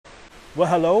Well,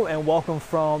 hello and welcome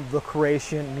from the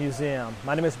Creation Museum.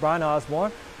 My name is Brian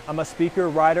Osborne. I'm a speaker,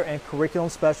 writer, and curriculum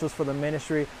specialist for the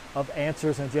Ministry of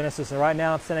Answers in Genesis. And right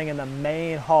now I'm sitting in the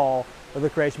main hall of the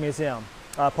Creation Museum.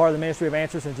 Part of the Ministry of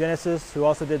Answers in Genesis, who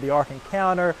also did the Ark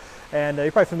Encounter. And you're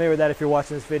probably familiar with that if you're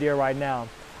watching this video right now.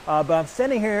 But I'm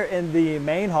sitting here in the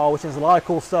main hall, which is a lot of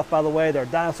cool stuff, by the way. There are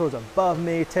dinosaurs above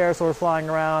me, pterosaurs flying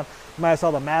around. You might have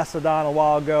saw the mastodon a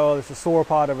while ago. There's a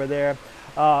sauropod over there.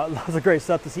 Lots of great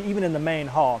stuff to see, even in the main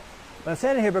hall. But I'm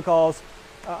standing here because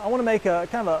I want to make a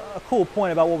kind of a cool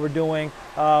point about what we're doing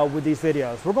with these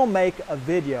videos. We're going to make a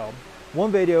video,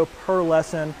 one video per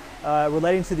lesson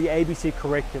relating to the ABC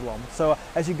curriculum. So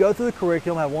as you go through the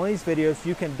curriculum, have one of these videos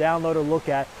you can download or look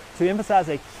at to emphasize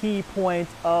a key point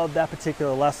of that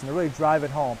particular lesson, to really drive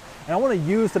it home. And I want to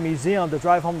use the museum to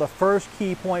drive home the first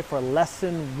key point for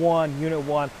Lesson 1, Unit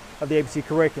 1 of the ABC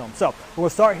curriculum. So we're going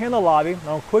to start here in the lobby.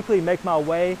 I'll quickly make my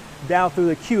way down through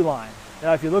the queue line.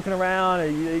 Now, if you're looking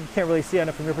around, you can't really see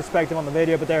it from your perspective on the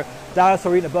video, but there are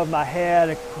dinosaurs eating above my head,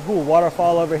 a cool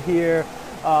waterfall over here.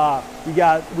 We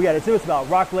got exhibits about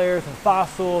rock layers and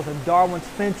fossils and Darwin's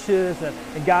finches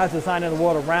and guys designing the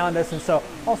world around us. And so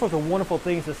all sorts of wonderful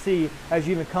things to see as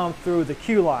you even come through the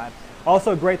queue line.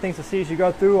 Also great things to see as you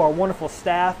go through our wonderful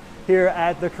staff here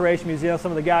at the Creation Museum.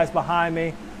 Some of the guys behind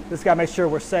me. This guy makes sure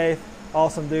we're safe.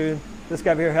 Awesome dude. This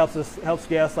guy over here helps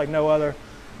guests like no other.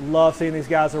 Love seeing these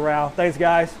guys around. Thanks,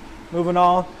 guys. Moving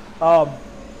on. But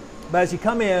as you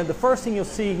come in, the first thing you'll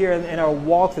see here in our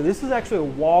walkthrough, this is actually a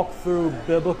walk through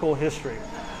biblical history.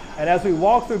 And as we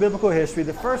walk through biblical history,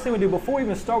 the first thing we do before we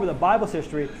even start with the Bible's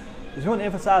history is we want to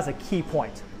emphasize a key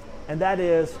point. And that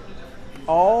is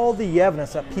all the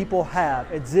evidence that people have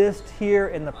exists here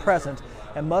in the present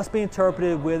and must be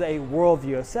interpreted with a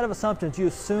worldview, a set of assumptions you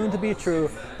assume to be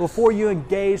true before you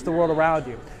engage the world around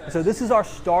you. And so this is our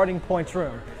starting point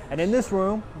room. And in this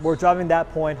room, we're driving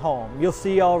that point home. You'll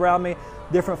see all around me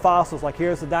different fossils, like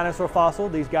here's the dinosaur fossil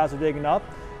these guys are digging up.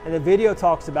 And the video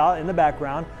talks about, in the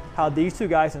background, how these two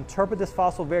guys interpret this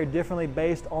fossil very differently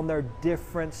based on their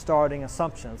different starting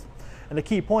assumptions. And the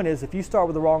key point is, if you start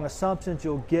with the wrong assumptions,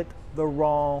 you'll get the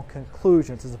wrong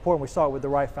conclusions. It's important we start with the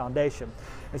right foundation.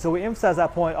 And so we emphasize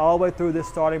that point all the way through this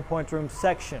starting point room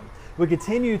section. We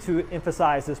continue to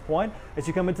emphasize this point as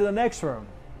you come into the next room.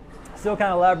 Still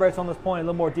kind of elaborates on this point in a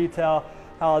little more detail,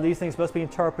 how these things must be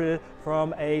interpreted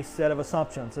from a set of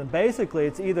assumptions. And basically,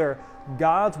 it's either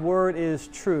God's word is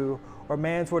true or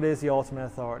man's word is the ultimate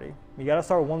authority. You got to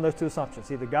start with one of those two assumptions.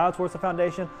 Either God's word is the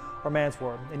foundation or man's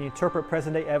word. And you interpret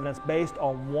present-day evidence based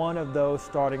on one of those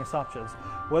starting assumptions.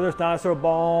 Whether it's dinosaur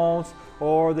bones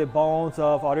or the bones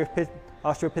of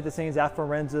Australopithecines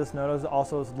afarensis, known as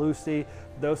also as Lucy,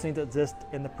 those things exist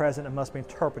in the present and must be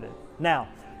interpreted. Now,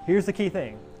 here's the key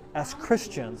thing. As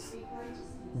Christians,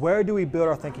 where do we build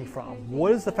our thinking from?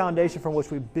 What is the foundation from which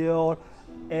we build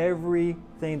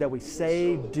everything that we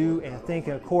say, do, and think?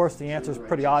 And of course, the answer is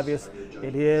pretty obvious.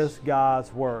 It is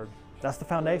God's word. That's the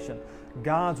foundation.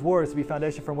 God's word is to be the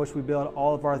foundation from which we build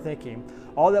all of our thinking.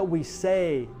 All that we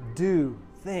say, do,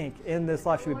 think in this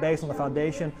life should be based on the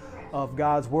foundation of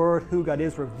God's word, who God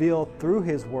is revealed through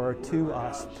his word to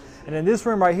us. And in this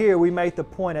room right here, we make the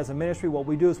point as a ministry, what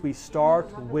we do is we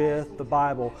start with the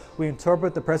Bible. We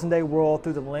interpret the present day world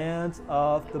through the lens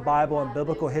of the Bible and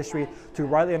biblical history to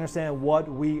rightly understand what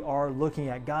we are looking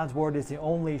at. God's word is the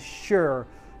only sure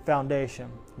foundation.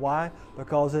 Why?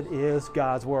 Because it is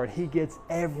God's word. He gets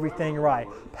everything right.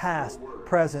 Past,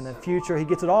 present, and future. He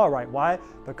gets it all right. Why?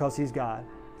 Because he's God.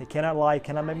 He cannot lie, he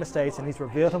cannot make mistakes, and he's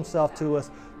revealed himself to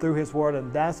us through his word,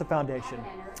 and that's the foundation.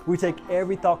 We take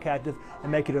every thought captive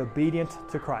and make it obedient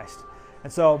to Christ.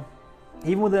 And so,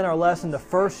 even within our lesson, the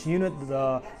first unit,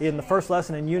 in the first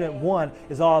lesson in Unit 1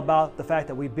 is all about the fact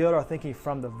that we build our thinking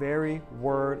from the very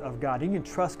Word of God. You can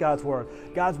trust God's Word.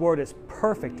 God's Word is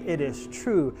perfect. It is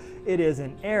true. It is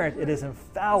inerrant. It is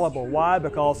infallible. Why?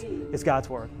 Because it's God's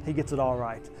Word. He gets it all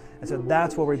right. And so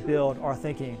that's where we build our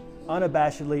thinking.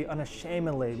 Unabashedly,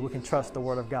 unashamedly, we can trust the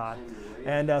Word of God.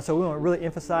 And so we want to really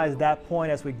emphasize that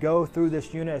point as we go through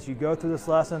this unit, as you go through this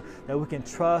lesson, that we can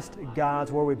trust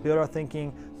God's Word. We build our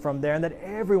thinking from there, and that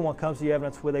everyone comes to the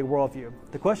evidence with a worldview.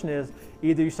 The question is,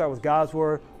 either you start with God's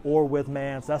Word or with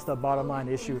man's. That's the bottom line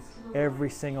issue every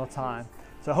single time.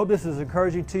 So I hope this is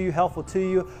encouraging to you, helpful to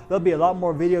you. There'll be a lot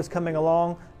more videos coming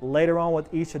along later on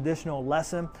with each additional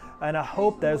lesson. And I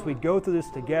hope that as we go through this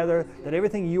together, that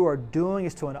everything you are doing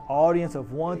is to an audience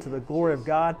of one, to the glory of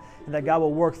God, and that God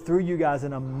will work through you guys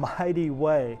in a mighty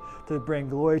way to bring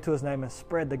glory to his name and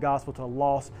spread the gospel to a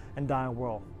lost and dying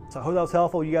world. So I hope that was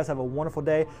helpful. You guys have a wonderful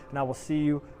day, and I will see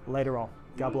you later on.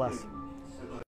 God bless.